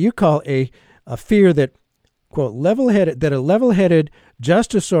what you call a fear that, quote, a level-headed,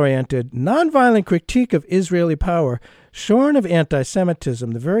 justice-oriented, nonviolent critique of Israeli power, shorn of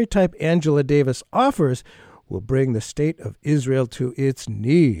anti-Semitism, the very type Angela Davis offers, will bring the state of Israel to its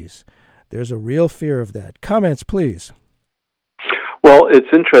knees. There's a real fear of that. Comments, please. Well,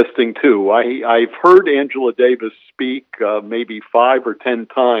 it's interesting, too. I've heard Angela Davis speak maybe 5 or 10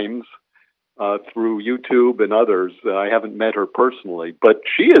 times through YouTube and others. I haven't met her personally, but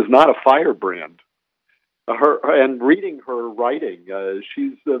she is not a firebrand. And reading her writing,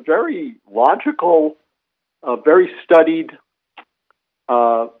 she's a very logical, very studied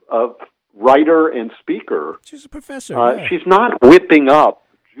writer and speaker. She's a professor. She's not whipping up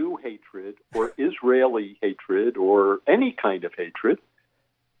Jew hatred or Israeli hatred or any kind of hatred.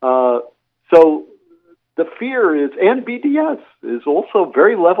 So the fear is, and BDS is also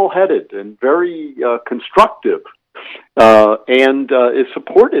very level-headed and very constructive and is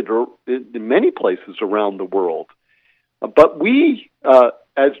supported in many places around the world. But we,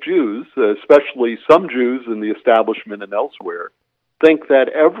 as Jews, especially some Jews in the establishment and elsewhere, think that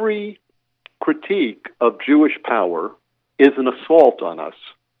every critique of Jewish power is an assault on us.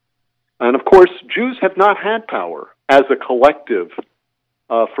 And of course, Jews have not had power as a collective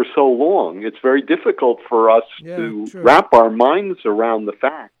for so long. It's very difficult for us to wrap our minds around the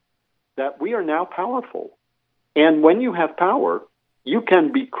fact that we are now powerful. And when you have power, you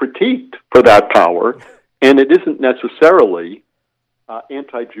can be critiqued for that power, and it isn't necessarily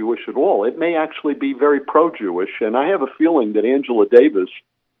anti-Jewish at all. It may actually be very pro-Jewish, and I have a feeling that Angela Davis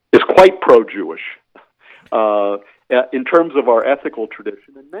is quite pro-Jewish in terms of our ethical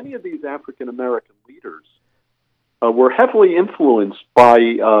tradition. And many of these African-American leaders were heavily influenced by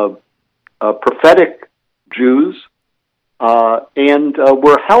prophetic Jews and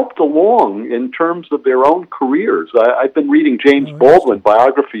were helped along in terms of their own careers. I've been reading James Baldwin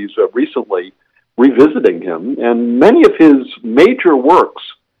biographies recently, revisiting him, and many of his major works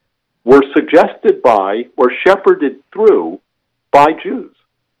were suggested by or shepherded through by Jews.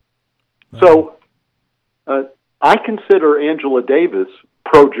 So I consider Angela Davis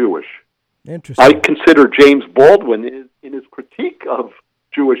pro-Jewish. Interesting. I consider James Baldwin in his critique of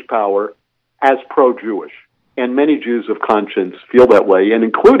Jewish power as pro-Jewish. And many Jews of conscience feel that way, and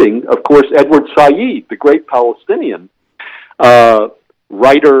including, of course, Edward Said, the great Palestinian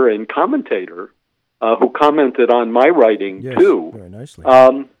writer and commentator who commented on my writing, too. Very nicely.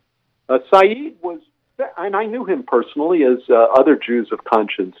 Said was, and I knew him personally, as other Jews of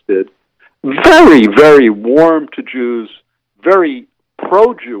conscience did, very, very warm to Jews, very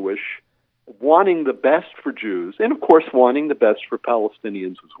pro-Jewish, wanting the best for Jews, and, of course, wanting the best for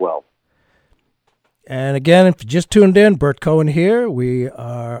Palestinians as well. And again, if you just tuned in, Bert Cohen here. We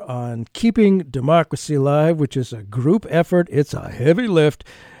are on Keeping Democracy Alive, which is a group effort. It's a heavy lift,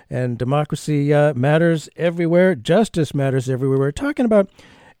 and democracy matters everywhere. Justice matters everywhere. We're talking about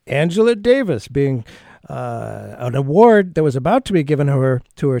Angela Davis being an award that was about to be given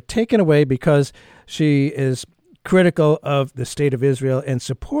to her taken away because she is critical of the state of Israel and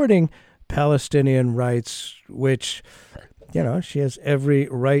supporting Palestinian rights, which, she has every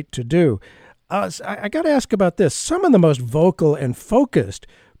right to do. I got to ask about this. Some of the most vocal and focused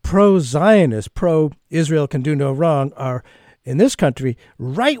pro-Zionist, pro-Israel can do no wrong are, in this country,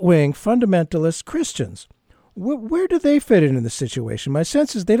 right-wing fundamentalist Christians. Where do they fit in the situation? My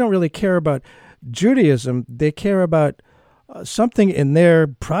sense is they don't really care about Judaism. They care about something in their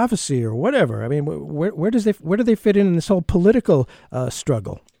prophecy or whatever. I mean, where do they fit in this whole political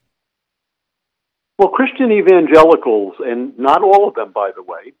struggle? Well, Christian evangelicals, and not all of them, by the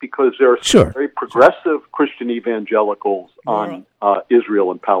way, because there are some very progressive Christian evangelicals on Israel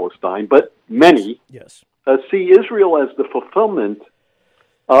and Palestine, but many see Israel as the fulfillment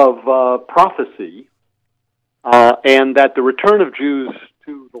of prophecy, and that the return of Jews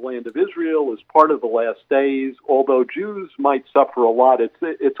to the land of Israel is part of the last days. Although Jews might suffer a lot,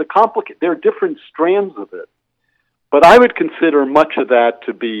 it's a complicated. There are different strands of it. But I would consider much of that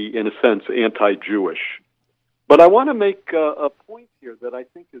to be, in a sense, anti-Jewish. But I want to make a point here that I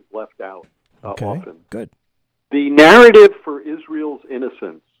think is left out often. Good. The narrative for Israel's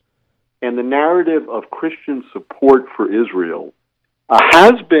innocence and the narrative of Christian support for Israel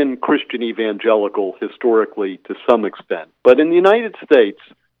has been Christian evangelical historically to some extent. But in the United States,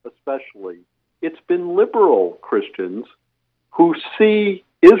 especially, it's been liberal Christians who see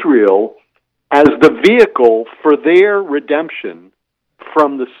Israel as the vehicle for their redemption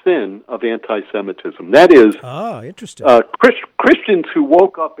from the sin of anti-Semitism. That is, interesting. Christians who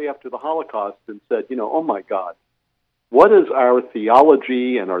woke up after the Holocaust and said, oh my God, what does our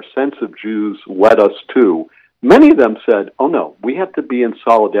theology and our sense of Jews led us to? Many of them said, oh no, we have to be in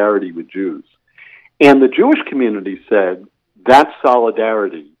solidarity with Jews. And the Jewish community said, that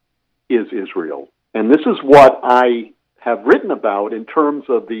solidarity is Israel. And this is what I have written about in terms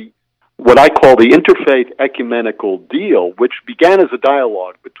of what I call the interfaith ecumenical deal, which began as a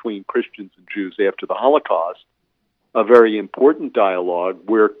dialogue between Christians and Jews after the Holocaust, a very important dialogue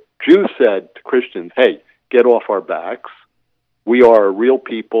where Jews said to Christians, hey, get off our backs. We are a real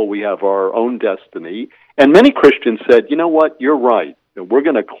people. We have our own destiny. And many Christians said, you know what, you're right. We're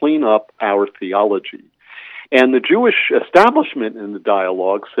going to clean up our theology. And the Jewish establishment in the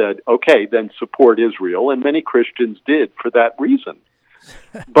dialogue said, okay, then support Israel. And many Christians did for that reason.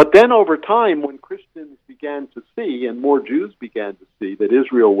 But then over time, when Christians began to see, and more Jews began to see, that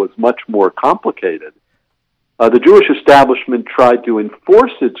Israel was much more complicated, the Jewish establishment tried to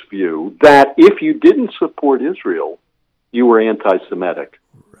enforce its view that if you didn't support Israel, you were anti-Semitic.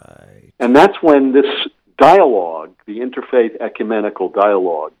 Right. And that's when this dialogue, the interfaith ecumenical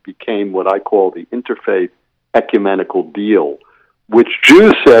dialogue, became what I call the interfaith ecumenical deal, which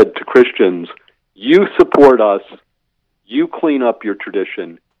Jews said to Christians, you support us, you clean up your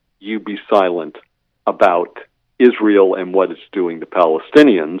tradition, you be silent about Israel and what it's doing to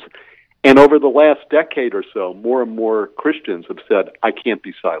Palestinians. And over the last decade or so, more and more Christians have said, I can't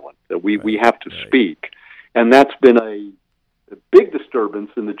be silent, that we have to speak. And that's been a big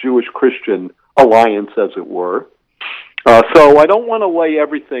disturbance in the Jewish-Christian alliance, as it were. So I don't want to lay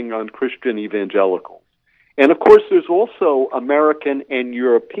everything on Christian evangelicals. And, of course, there's also American and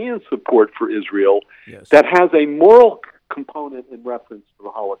European support for Israel that has a moral component in reference to the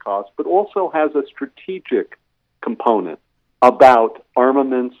Holocaust, but also has a strategic component about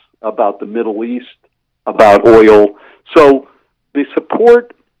armaments, about the Middle East, about oil. So the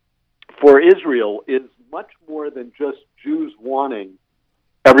support for Israel is much more than just Jews wanting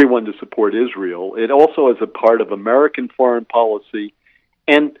everyone to support Israel. It also is a part of American foreign policy,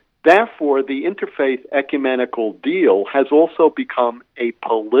 and therefore the interfaith ecumenical deal has also become a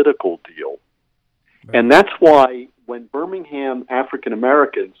political deal. Right. And that's why when Birmingham African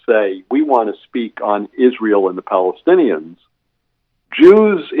Americans say, we want to speak on Israel and the Palestinians,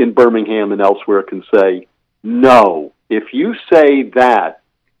 Jews in Birmingham and elsewhere can say, no, if you say that,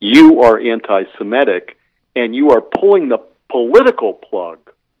 you are anti-Semitic, and you are pulling the political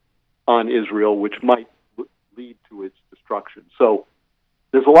plug on Israel, which might lead to its destruction. So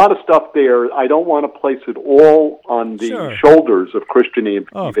there's a lot of stuff there. I don't want to place it all on the shoulders of Christian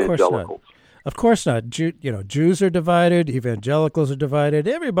evangelicals. Of course not. Jews are divided, evangelicals are divided,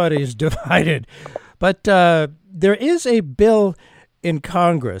 everybody's divided. But there is a bill in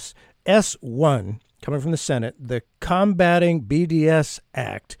Congress, S1, coming from the Senate, the Combating BDS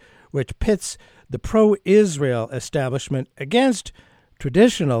Act, which pits the pro-Israel establishment against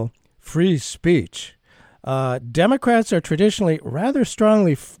traditional free speech. Democrats are traditionally rather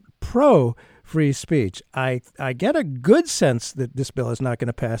strongly pro-free speech. I get a good sense that this bill is not going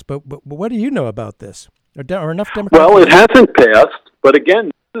to pass, but what do you know about this? Are enough Democrats? Well, it hasn't passed, but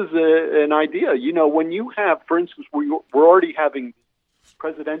again, this is an idea. When you have, for instance, we're already having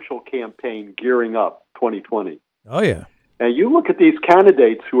presidential campaign gearing up 2020. Oh, yeah. And you look at these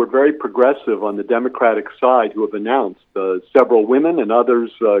candidates who are very progressive on the Democratic side who have announced several women and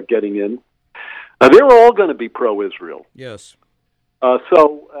others getting in. They're all going to be pro-Israel. Yes.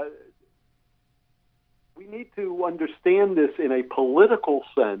 So we need to understand this in a political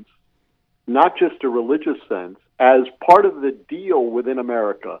sense, not just a religious sense, as part of the deal within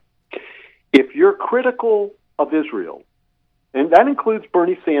America. If you're critical of Israel, and that includes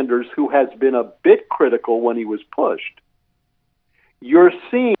Bernie Sanders, who has been a bit critical when he was pushed, you're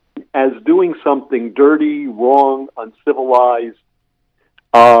seen as doing something dirty, wrong, uncivilized.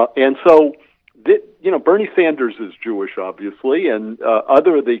 And so, Bernie Sanders is Jewish, obviously, and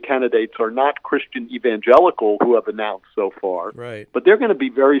other of the candidates are not Christian evangelical who have announced so far. Right. But they're going to be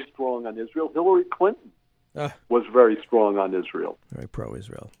very strong on Israel. Hillary Clinton was very strong on Israel. Very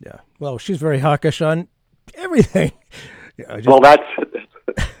pro-Israel, yeah. Well, she's very hawkish on everything. Well, that's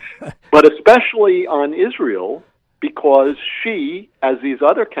but especially on Israel, because she, as these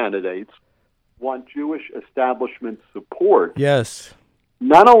other candidates, want Jewish establishment support. Yes.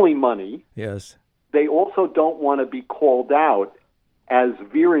 Not only money. Yes. They also don't want to be called out as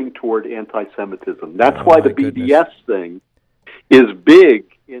veering toward anti-Semitism. That's why the BDS thing is big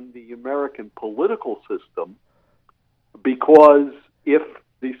in the American political system, because if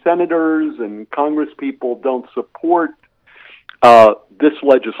the senators and congresspeople don't support this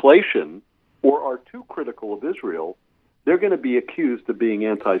legislation or are too critical of Israel, they're going to be accused of being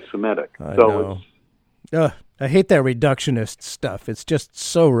anti-Semitic. I hate that reductionist stuff. It's just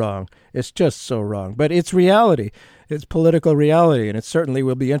so wrong. It's just so wrong. But it's reality. It's political reality, and it certainly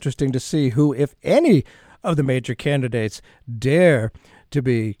will be interesting to see who, if any, of the major candidates dare to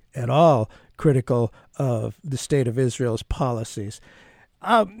be at all critical of the state of Israel's policies.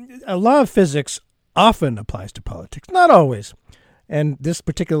 A law of physics often applies to politics, not always. And this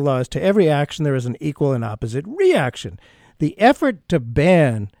particular law is to every action there is an equal and opposite reaction. The effort to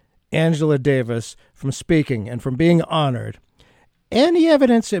ban Angela Davis from speaking and from being honored, any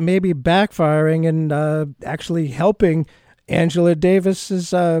evidence it may be backfiring and actually helping Angela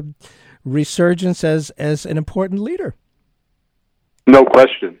Davis's resurgence as an important leader. No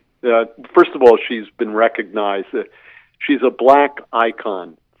question. First of all, she's been recognized. She's a black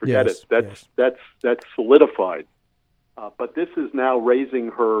icon. Forget it. That's solidified. But this is now raising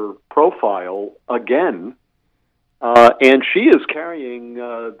her profile again, and she is carrying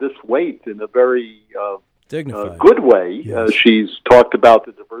this weight in a very dignified, good way. Yes. She's talked about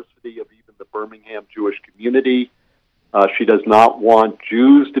the diversity of even the Birmingham Jewish community. She does not want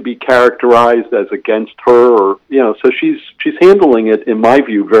Jews to be characterized as against her, or so she's handling it, in my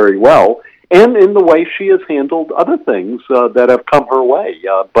view, very well, and in the way she has handled other things that have come her way.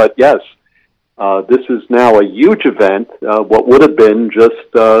 But yes, This is now a huge event, what would have been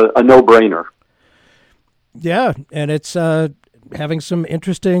just a no-brainer. Yeah, and it's having some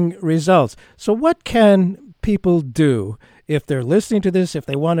interesting results. So what can people do if they're listening to this, if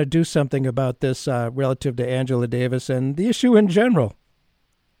they want to do something about this relative to Angela Davis and the issue in general?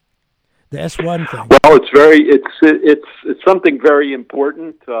 The S1 thing. Well, it's something very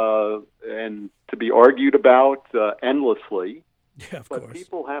important and to be argued about endlessly. Yeah, of but course.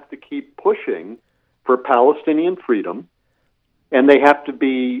 People have to keep pushing for Palestinian freedom, and they have to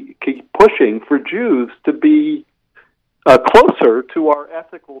keep pushing for Jews to be closer to our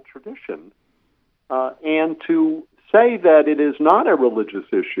ethical tradition, and to say that it is not a religious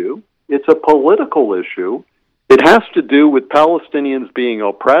issue, it's a political issue. It has to do with Palestinians being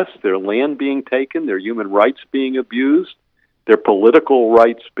oppressed, their land being taken, their human rights being abused, their political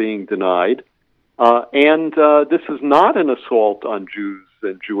rights being denied. And this is not an assault on Jews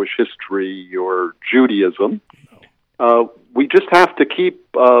and Jewish history or Judaism. We just have to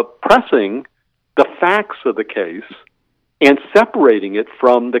keep pressing the facts of the case and separating it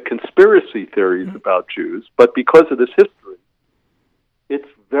from the conspiracy theories about Jews. But because of this history, it's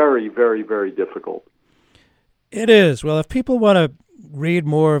very, very, very difficult. It is. Well, if people want to read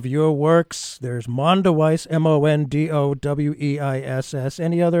more of your works, there's Mondowiss, Mondowiss.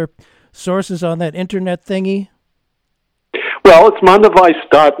 Any other sources on that internet thingy? Well, it's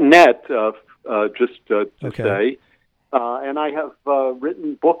mondowiss.net, just to Okay. say. And I have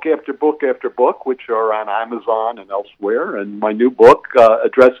written book after book after book, which are on Amazon and elsewhere, and my new book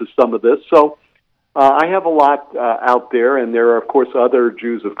addresses some of this. So I have a lot out there, and there are, of course, other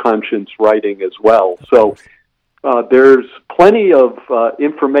Jews of conscience writing as well. So there's plenty of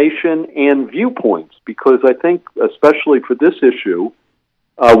information and viewpoints, because I think, especially for this issue,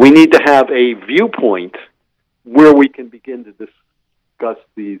 we need to have a viewpoint where we can begin to discuss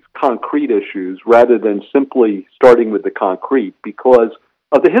these concrete issues rather than simply starting with the concrete, because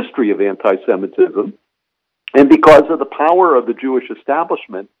of the history of anti-Semitism and because of the power of the Jewish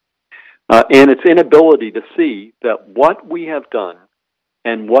establishment and its inability to see that what we have done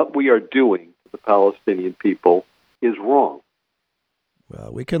and what we are doing to the Palestinian people is wrong.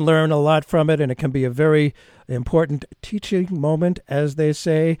 Well, we can learn a lot from it, and it can be a very important teaching moment, as they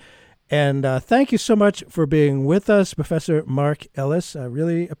say. And thank you so much for being with us, Professor Mark Ellis. I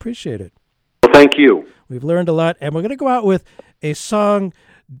really appreciate it. Well, thank you. We've learned a lot, and we're going to go out with a song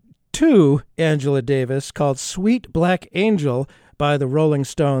to Angela Davis called Sweet Black Angel by the Rolling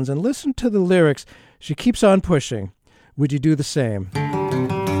Stones. And listen to the lyrics. She keeps on pushing. Would you do the same?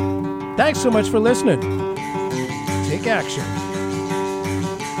 Thanks so much for listening. Take action.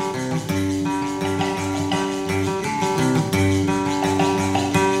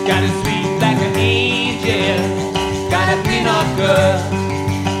 Got a sweet like an angel, got a green of girl.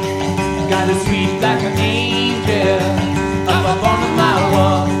 Got a sweet like an angel, up on my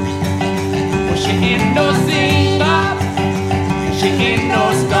wall. Well, she ain't no singer, she ain't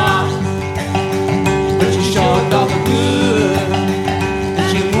no star, but she sure does the good, and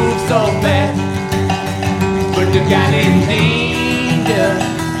she moves so fast. But the gal in danger,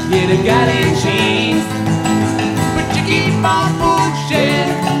 yeah, the gal in chains, but you keep on pushing.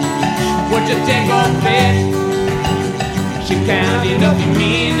 What you take on faith? She counting up your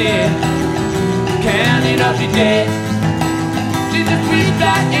minute, counting up your day. She's a sweet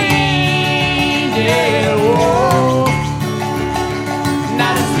black angel, oh,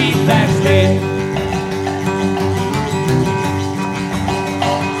 not a sweet black slave.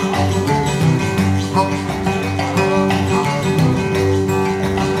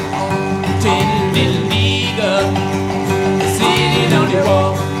 Ten little nigger sitting on the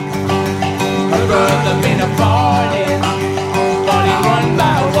wall. Her brother made a party, falling one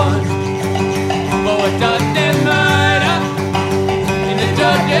by one. For a judge's murder in the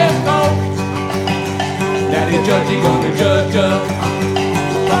judge's court. Now the judge is gonna judge her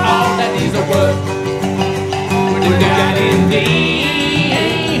for all that is a worth. With the gal in danger,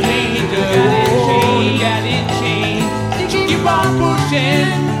 gal in chains. Keep on pushing,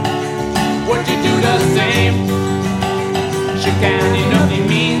 what you do the same. She counting up the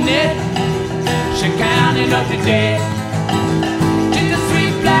minute, she counting up the day.